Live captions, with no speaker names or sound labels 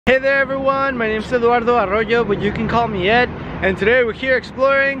Hey there everyone, my name is Eduardo Arroyo, but you can call me Ed. And today we're here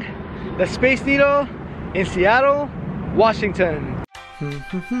exploring the Space Needle in Seattle, Washington.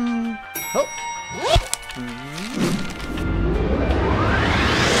 Oh.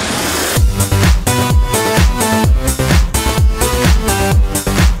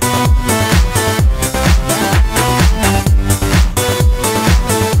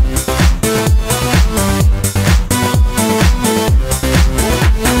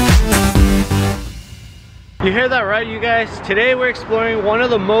 You hear that right, you guys? Today we're exploring one of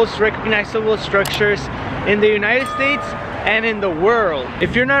the most recognizable structures in the United States and in the world.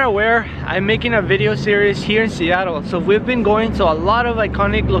 If you're not aware, I'm making a video series here in Seattle. So we've been going to a lot of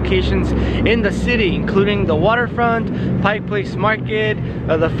iconic locations in the city, including the waterfront, Pike Place Market,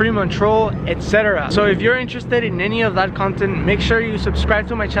 the Fremont Troll, etc. So if you're interested in any of that content, make sure you subscribe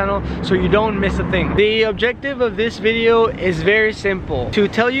to my channel so you don't miss a thing. The objective of this video is very simple: to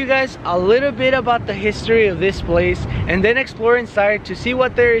tell you guys a little bit about the history of this place and then explore inside to see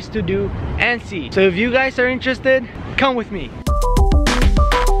what there is to do and see. So if you guys are interested, come with me.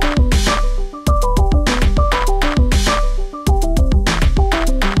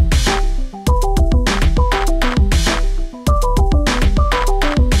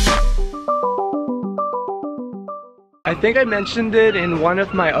 I think I mentioned it in one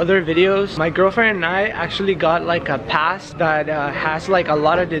of my other videos. My girlfriend and I actually got like a pass that has like a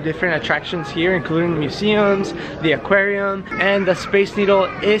lot of the different attractions here, including museums, the aquarium, and the Space Needle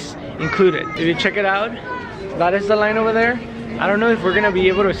is included. If you check it out, that is the line over there. I don't know if we're gonna be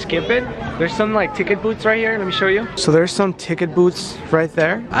able to skip it. There's some like ticket booths right here. Let me show you. So there's some ticket booths right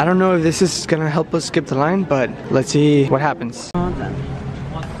there. I don't know if this is gonna help us skip the line, but let's see what happens.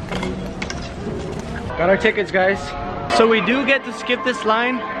 Got our tickets, guys. So we do get to skip this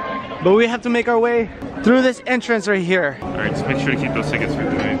line, but we have to make our way through this entrance right here. Alright, so make sure to keep those tickets for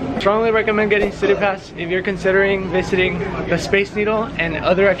tonight. Strongly recommend getting City Pass if you're considering visiting the Space Needle and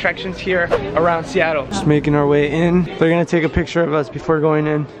other attractions here around Seattle. Just making our way in. They're gonna take a picture of us before going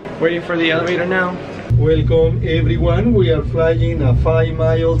in. Waiting for the elevator now. Welcome everyone. We are flying at 5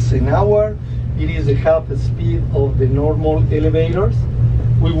 miles an hour. It is the half speed of the normal elevators.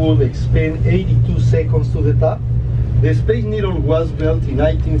 We will expend 82 seconds to the top. The Space Needle was built in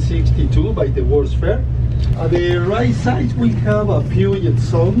 1962 by the World's Fair. At the right side we have a Puget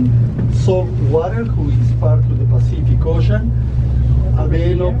Sound salt water, who is part of the Pacific Ocean. At the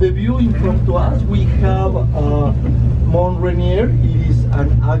end of the view in front of us we have Mount Rainier. It is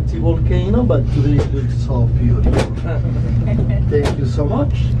an active volcano, but today it looks so beautiful. Thank you so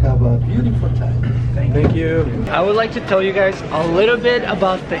much. Have a beautiful time. Thank you. I would like to tell you guys a little bit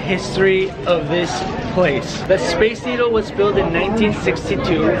about the history of this place. The Space Needle was built in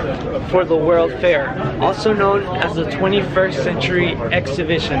 1962 for the World Fair, also known as the 21st Century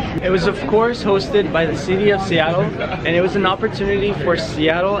Exhibition. It was of course hosted by the city of Seattle, and it was an opportunity for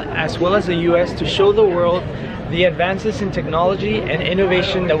Seattle as well as the US to show the world the advances in technology and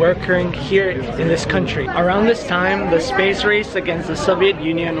innovation that were occurring here in this country. Around this time, the space race against the Soviet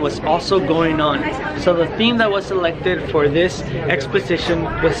Union was also going on. So the theme that was selected for this exposition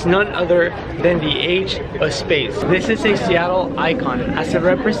was none other than the age of space. This is a Seattle icon as it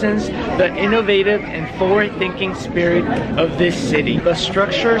represents the innovative and forward-thinking spirit of this city. The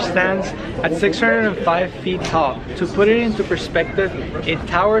structure stands at 605 feet tall. To put it into perspective, it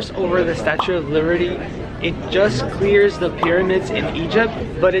towers over the Statue of Liberty. It just clears the pyramids in Egypt,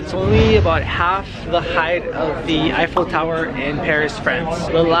 but it's only about half the height of the Eiffel Tower in Paris, France.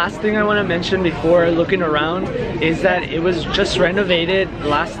 The last thing I want to mention before looking around is that it was just renovated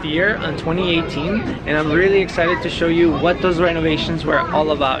last year in 2018, and I'm really excited to show you what those renovations were all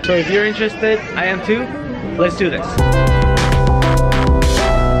about. So if you're interested, I am too. Let's do this.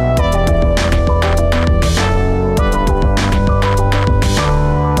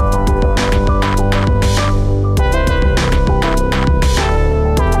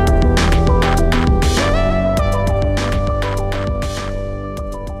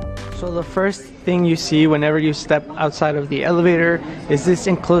 So the first thing you see whenever you step outside of the elevator is this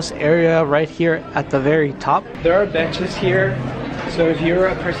enclosed area right here at the very top. There are benches here, so if you're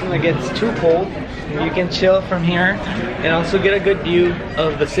a person that gets too cold, you can chill from here and also get a good view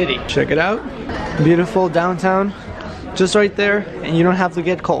of the city. Check it out. Beautiful downtown, just right there, and you don't have to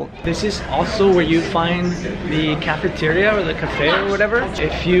get cold. This is also where you find the cafeteria or the cafe or whatever.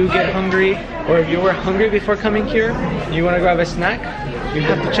 If you get hungry, or if you were hungry before coming here, you want to grab a snack, you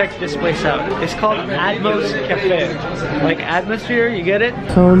have to check this place out. It's called Atmos Cafe. Like atmosphere, you get it?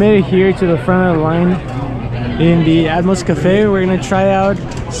 So we made it here to the front of the line in the Atmos Cafe. We're gonna try out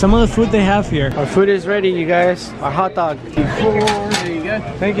some of the food they have here. Our food is ready, you guys. Our hot dog. There you go.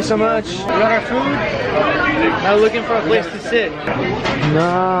 Thank you so much. We got our food. Now looking for a place to sit.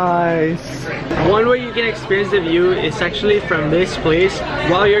 Nice. One way you can experience the view is actually from this place.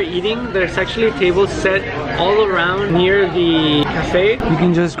 While you're eating, there's actually tables set all around near the cafe. You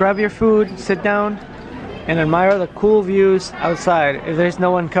can just grab your food, sit down, and admire the cool views outside if there's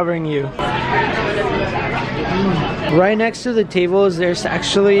no one covering you. Right next to the tables, there's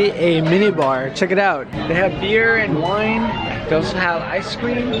actually a mini bar. Check it out. They have beer and wine. They also have ice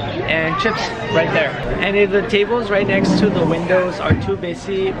cream and chips right there. And if the tables right next to the windows are too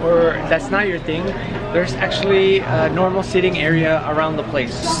busy or that's not your thing, there's actually a normal seating area around the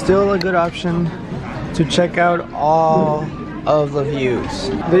place. Still a good option to check out all of the views.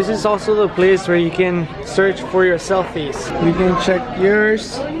 This is also the place where you can search for your selfies. You can check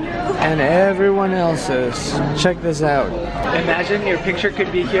yours and everyone else's. Check this out. Imagine your picture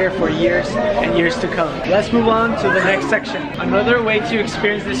could be here for years and years to come. Let's move on to the next section. Another way to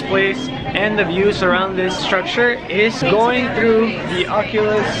experience this place and the views around this structure is going through the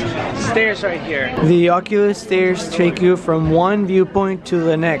Oculus stairs right here. The Oculus stairs take you from one viewpoint to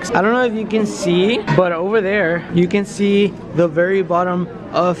the next. I don't know if you can see, but over there you can see the very bottom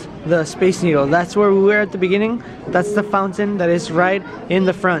of the Space Needle. That's where we were at the beginning. That's the fountain that is right in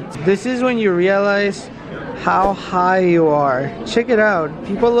the front. This is when you realize how high you are. Check it out.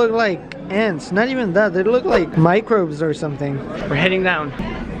 People look like ants. Not even that. They look like microbes or something. We're heading down.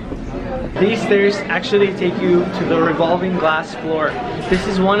 These stairs actually take you to the revolving glass floor. This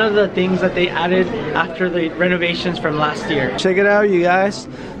is one of the things that they added after the renovations from last year. Check it out, you guys.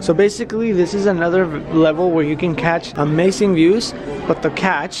 So basically, this is another level where you can catch amazing views, but the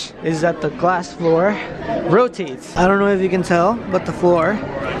catch is that the glass floor rotates. I don't know if you can tell, but the floor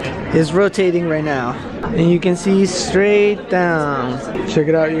is rotating right now. And you can see straight down. Check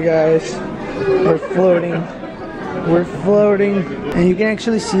it out, you guys. We're floating. We're floating, and you can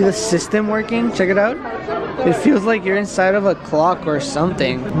actually see the system working. Check it out. It feels like you're inside of a clock or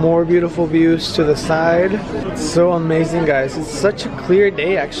something. More beautiful views to the side. It's so amazing, guys. It's such a clear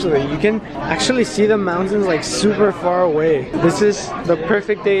day, actually. You can actually see the mountains like super far away. This is the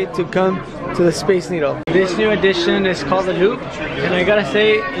perfect day to come to the Space Needle. This new addition is called the LOUPE, and I gotta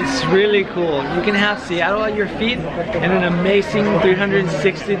say, it's really cool. You can have Seattle at your feet and an amazing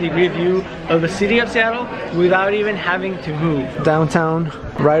 360-degree view of the city of Seattle without even having to move. Downtown,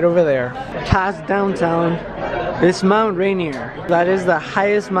 right over there. Past downtown is Mount Rainier. That is the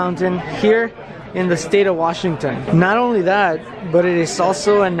highest mountain here in the state of Washington. Not only that, but it is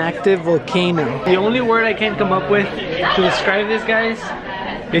also an active volcano. The only word I can come up with to describe this, guys,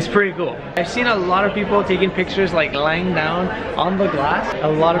 is pretty cool. I've seen a lot of people taking pictures like lying down on the glass.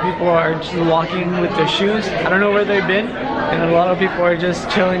 A lot of people are just walking with their shoes. I don't know where they've been. And a lot of people are just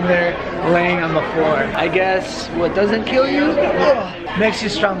chilling there, laying on the floor. I guess what doesn't kill you makes you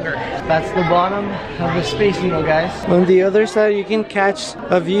stronger. That's the bottom of the Space Needle, guys. On the other side, you can catch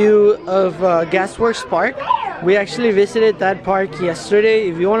a view of Gasworks Park. We actually visited that park yesterday.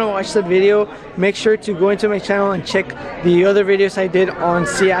 If you want to watch the video, make sure to go into my channel and check the other videos I did on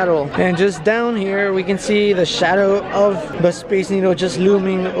Seattle. And just down here, we can see the shadow of the Space Needle just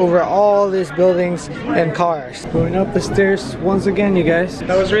looming over all these buildings and cars. Going up the stairs once again, you guys.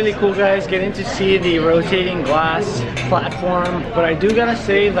 That was really cool, guys, getting to see the rotating glass platform. But I do gotta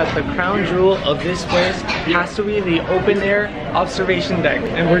say that the crown jewel of this place has to be the open air observation deck.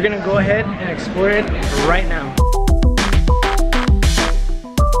 And we're gonna go ahead and explore it right now.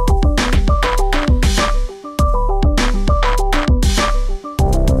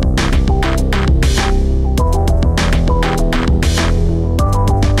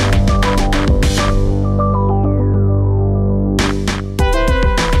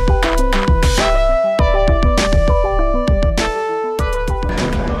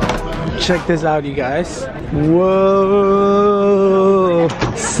 Check this out, you guys. Whoa,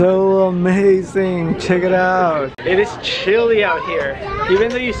 so amazing. Check it out. It is chilly out here. Even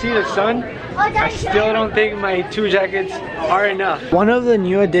though you see the sun, I still don't think my 2 jackets are enough. One of the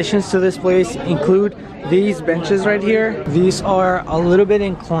new additions to this place include these benches right here. These are a little bit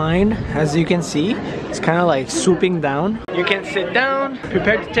inclined, as you can see. It's kind of like swooping down. You can sit down,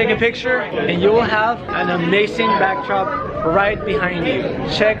 prepare to take a picture, and you will have an amazing backdrop right behind you.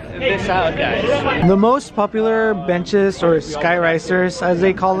 Check this out, guys. The most popular benches, or SKYRISERS as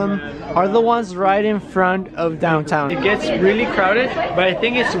they call them, are the ones right in front of downtown. It gets really crowded, but I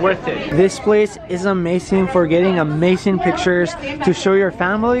think it's worth it. This place is amazing for getting amazing pictures to show your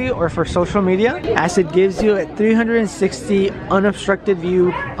family or for social media, as it gives you a 360 unobstructed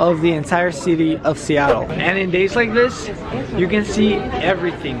view of the entire city of Seattle. And in days like this, you can see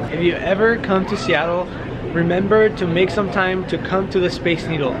everything. If you ever come to Seattle, remember to make some time to come to the Space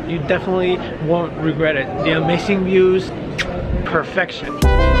Needle. You definitely won't regret it. The amazing views, perfection.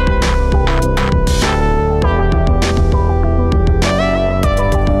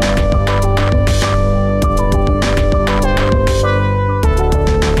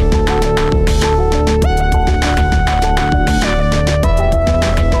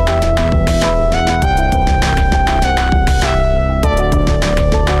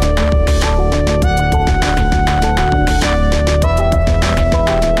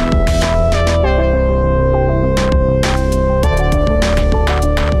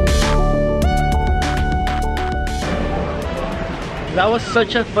 That was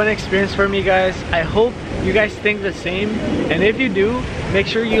such a fun experience for me, guys. I hope you guys think the same, and if you do, make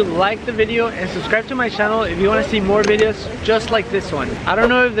sure you like the video and subscribe to my channel if you want to see more videos just like this one. I don't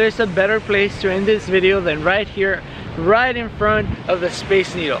know if there's a better place to end this video than right here, right in front of the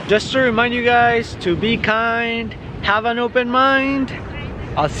Space Needle. Just to remind you guys to be kind, have an open mind.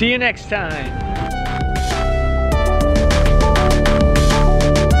 I'll see you next time.